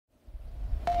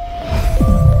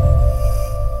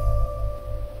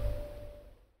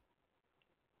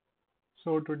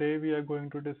So today we are going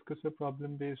to discuss a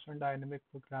problem based on dynamic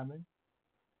programming.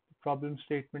 The problem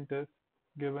statement is,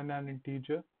 given an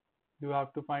integer, you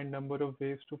have to find number of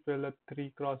ways to fill a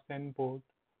 3 cross n board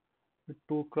with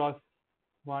 2 cross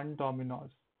 1 dominoes.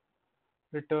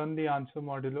 Return the answer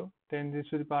modulo 10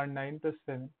 raised to the power 9 plus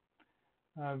 7.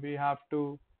 We have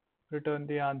to return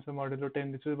the answer modulo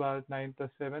 10 raised to the power 9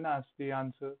 plus 7 as the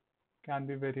answer can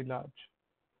be very large.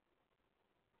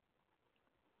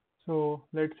 So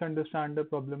let's understand the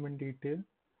problem in detail.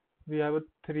 We have a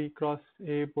 3 cross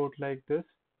A board like this.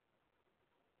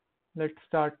 Let's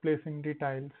start placing the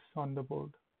tiles on the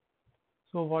board.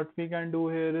 So what we can do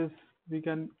here is we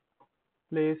can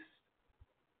place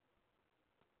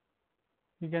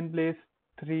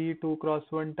 3 2 cross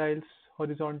 1 tiles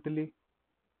horizontally.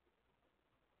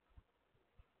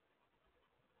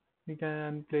 We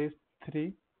can place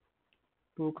 3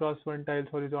 2 cross 1 tiles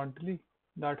horizontally.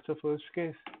 That's the first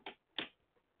case.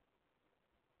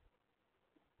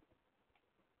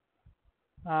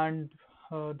 And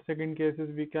the second case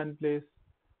is we can place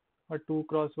a 2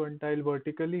 cross 1 tile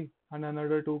vertically and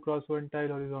another 2 cross 1 tile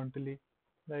horizontally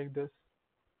like this.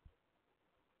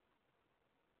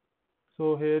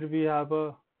 So here we have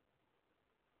a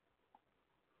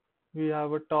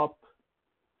top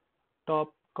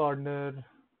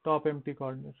empty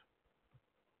corner.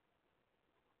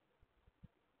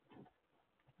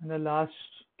 And the last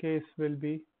case will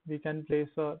be we can place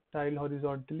a tile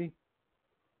horizontally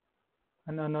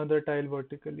and another tile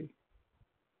vertically.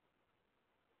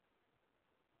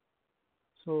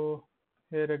 So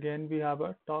here again we have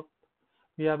a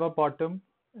bottom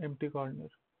empty corner.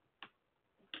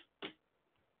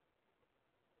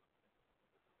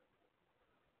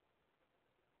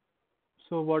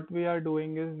 So what we are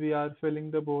doing is we are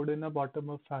filling the board in a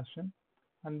bottom-up fashion,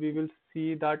 and we will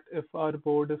see that if our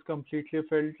board is completely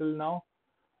filled till now,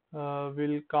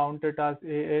 we'll count it as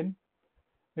AN.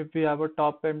 If we have a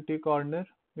top empty corner,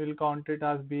 we'll count it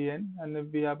as BN, and if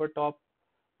we have a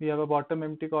bottom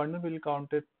empty corner, we'll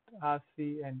count it as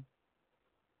CN.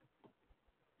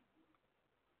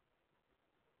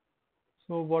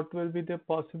 So what will be the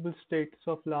possible states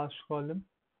of last column?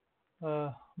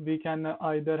 We can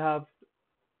either have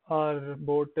our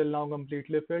board till now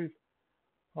completely filled,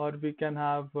 or we can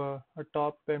have a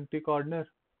top empty corner,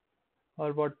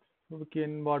 or what we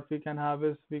can have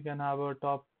is we can have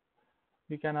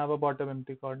a bottom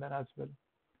empty corner as well.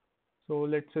 So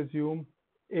let's assume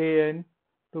AN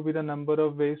to be the number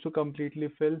of ways to completely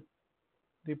fill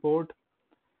the board,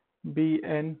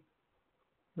 BN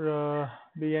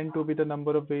to be the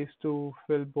number of ways to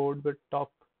fill board with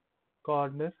top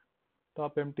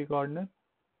empty corner,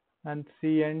 and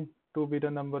CN to be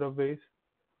the number of ways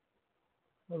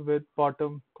with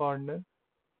bottom corner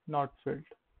not filled.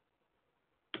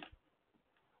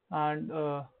 And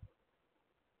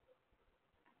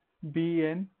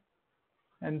BN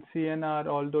and CN are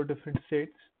although different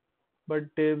states, but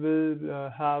they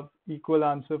will have equal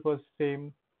answer for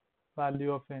same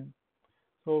value of n.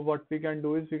 So what we can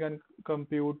do is we can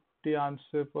compute the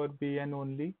answer for BN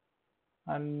only,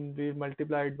 and we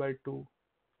multiply it by 2.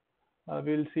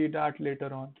 We'll see that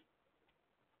later on.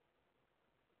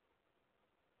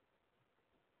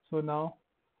 So now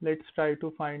let's try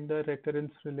to find the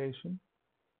recurrence relation.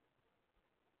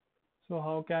 So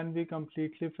how can we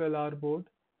completely fill our board?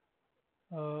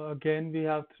 Again, we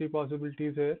have 3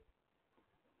 possibilities here.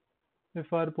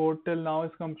 If our board till now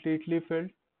is completely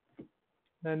filled,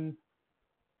 then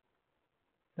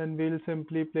we'll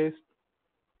simply place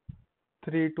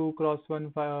 3 2 cross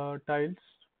 1 tiles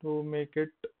to make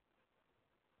it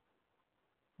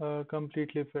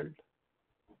completely filled.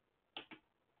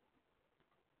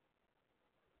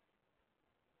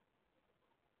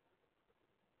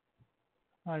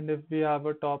 And if we have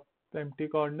a top empty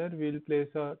corner, we'll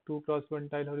place a 2 cross 1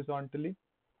 tile horizontally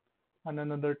and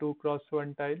another 2 cross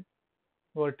 1 tile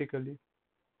vertically.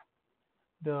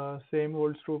 The same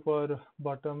holds true for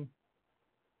bottom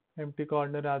empty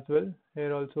corner as well.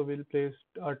 Here also we'll place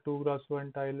a 2 cross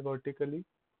 1 tile vertically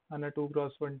and a 2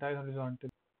 cross 1 tile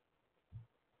horizontally.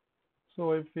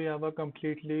 So if we have a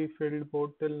completely filled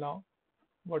board till now,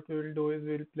 what we will do is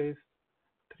we'll place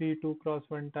 3 2 cross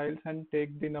 1 tiles and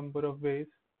take the number of ways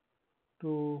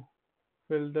to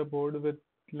fill the board with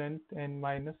length n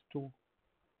minus 2.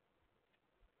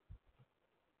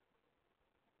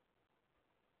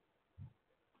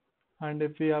 And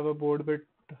if we have a board with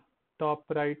top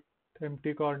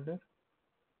empty corner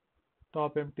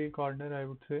I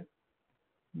would say,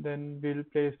 then we'll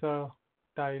place a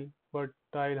tile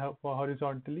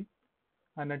horizontally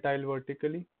and a tile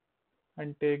vertically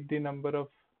and take the number of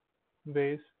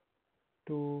ways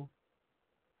to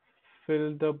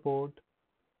fill the board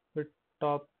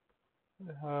top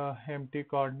empty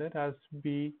corner as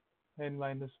b n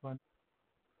minus 1.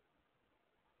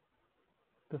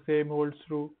 The same holds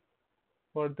true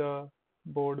for the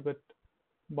board with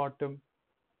bottom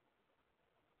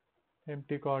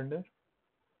empty corner,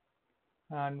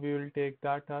 and we will take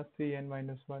that as cn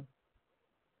minus 1.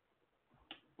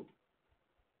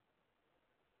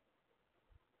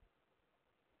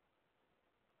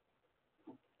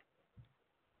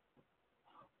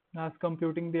 As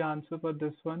computing the answer for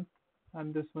this one,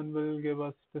 and this one will give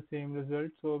us the same result,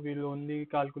 so we'll only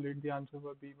calculate the answer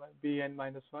for bn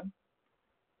minus 1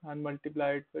 and multiply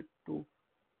it with 2.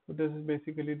 So this is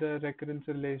basically the recurrence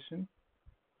relation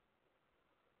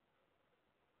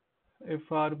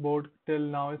if our board till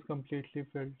now is completely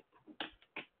filled.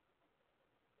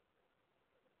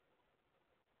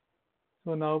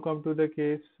 So now come to the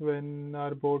case when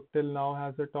our board till now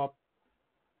has a top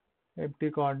empty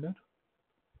corner.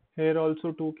 Here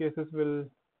also two cases will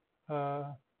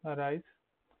arise.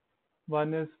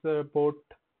 One is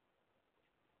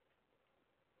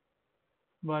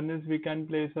we can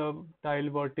place a tile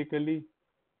vertically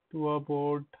to a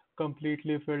board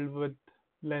completely filled with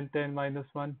length n minus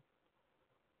 1,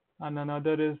 and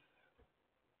another is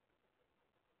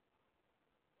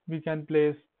we can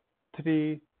place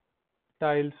 3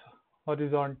 tiles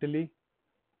horizontally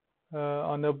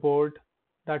on a board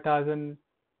that has a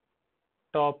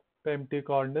top empty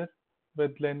corner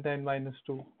with length n minus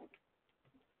 2.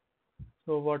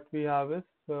 So what we have is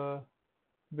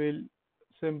we'll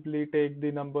simply take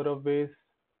the number of ways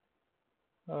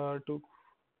to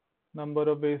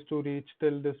reach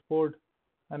till this board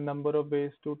and number of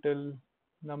ways to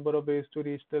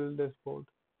reach till this board.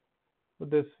 So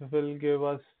this will give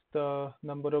us the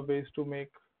number of ways to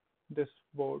make this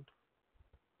board.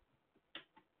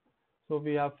 So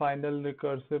we have final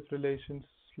recursive relations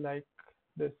like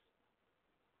this: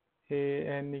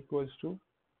 an equals to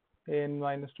an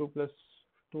minus 2 plus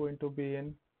 2 into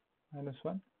bn minus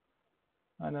 1,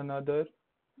 and another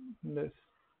this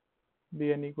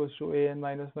bn equals to an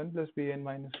minus 1 plus bn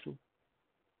minus 2.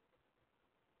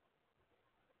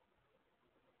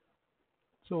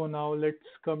 So now let's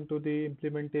come to the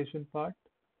implementation part.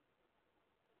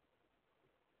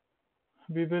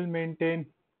 We will maintain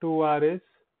two arrays.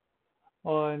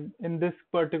 In this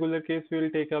particular case, we will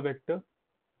take a vector.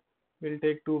 We'll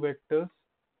take two vectors,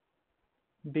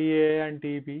 dA and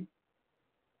dB.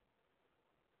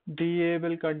 dA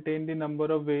will contain the number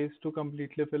of ways to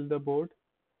completely fill the board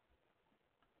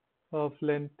of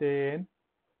length an,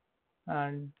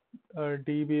 and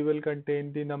dB will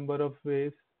contain the number of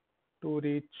ways to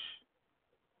reach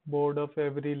board of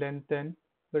every length n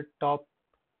with top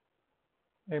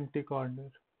empty corner.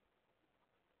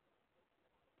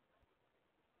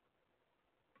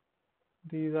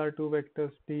 These are two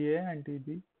vectors, dA and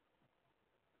dB.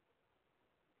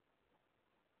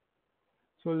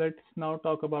 So let's now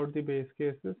talk about the base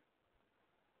cases.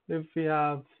 If we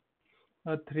have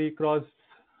a 3 cross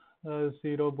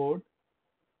 0 board,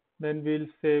 then we'll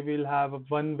say we'll have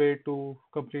one way to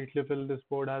completely fill this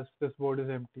board as this board is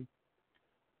empty.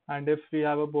 And if we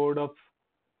have a board of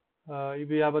if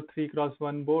we have a 3 cross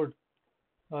 1 board,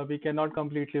 we cannot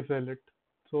completely fill it.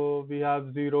 So we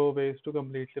have 0 ways to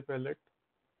completely fill it.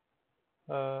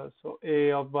 So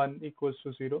A of 1 equals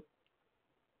to 0.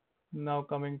 Now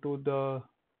coming to the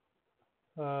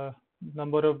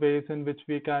number of ways in which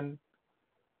we can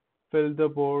fill the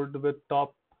board with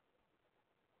top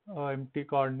empty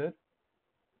corner.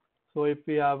 So if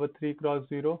we have a 3 cross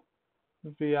 0,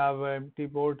 if we have an empty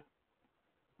board,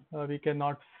 we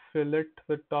cannot fill it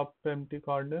with top empty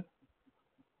corner.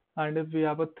 And if we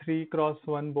have a 3 cross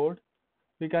 1 board,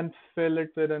 we can fill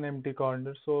it with an empty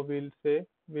corner. So we'll say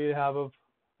we have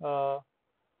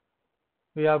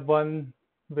one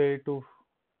way to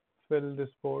fill this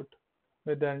board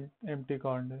with an empty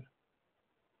corner.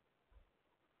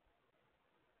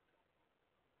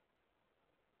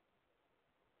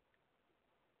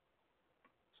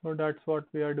 So that's what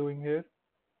we are doing here.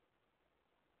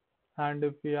 And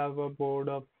if we have a board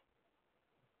of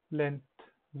length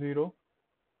 0,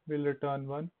 we'll return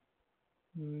 1.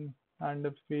 And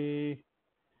if we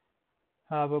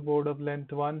have a board of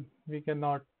length 1, we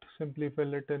cannot simply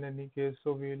fill it in any case,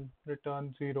 so we'll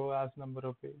return 0 as number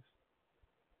of ways.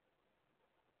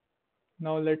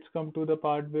 Now let's come to the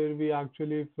part where we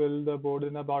actually fill the board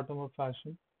in a bottom-up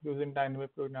fashion using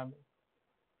dynamic programming.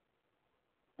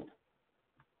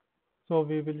 So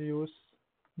we will use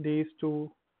these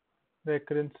two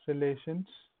recurrence relations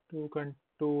to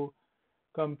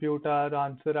compute our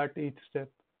answer at each step.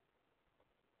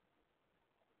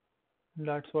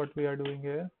 That's what we are doing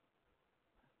here.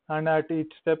 And at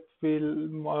each step,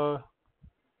 we'll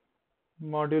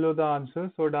modulo the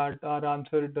answer so that our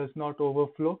answer does not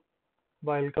overflow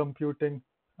while computing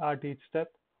at each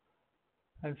step.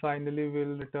 And finally,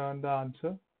 we'll return the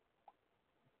answer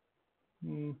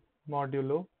mm,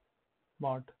 modulo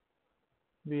mod.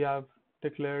 We have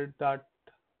declared that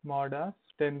mod as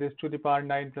 10 raised to the power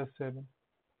 9 plus 7.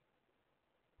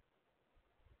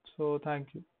 So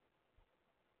thank you.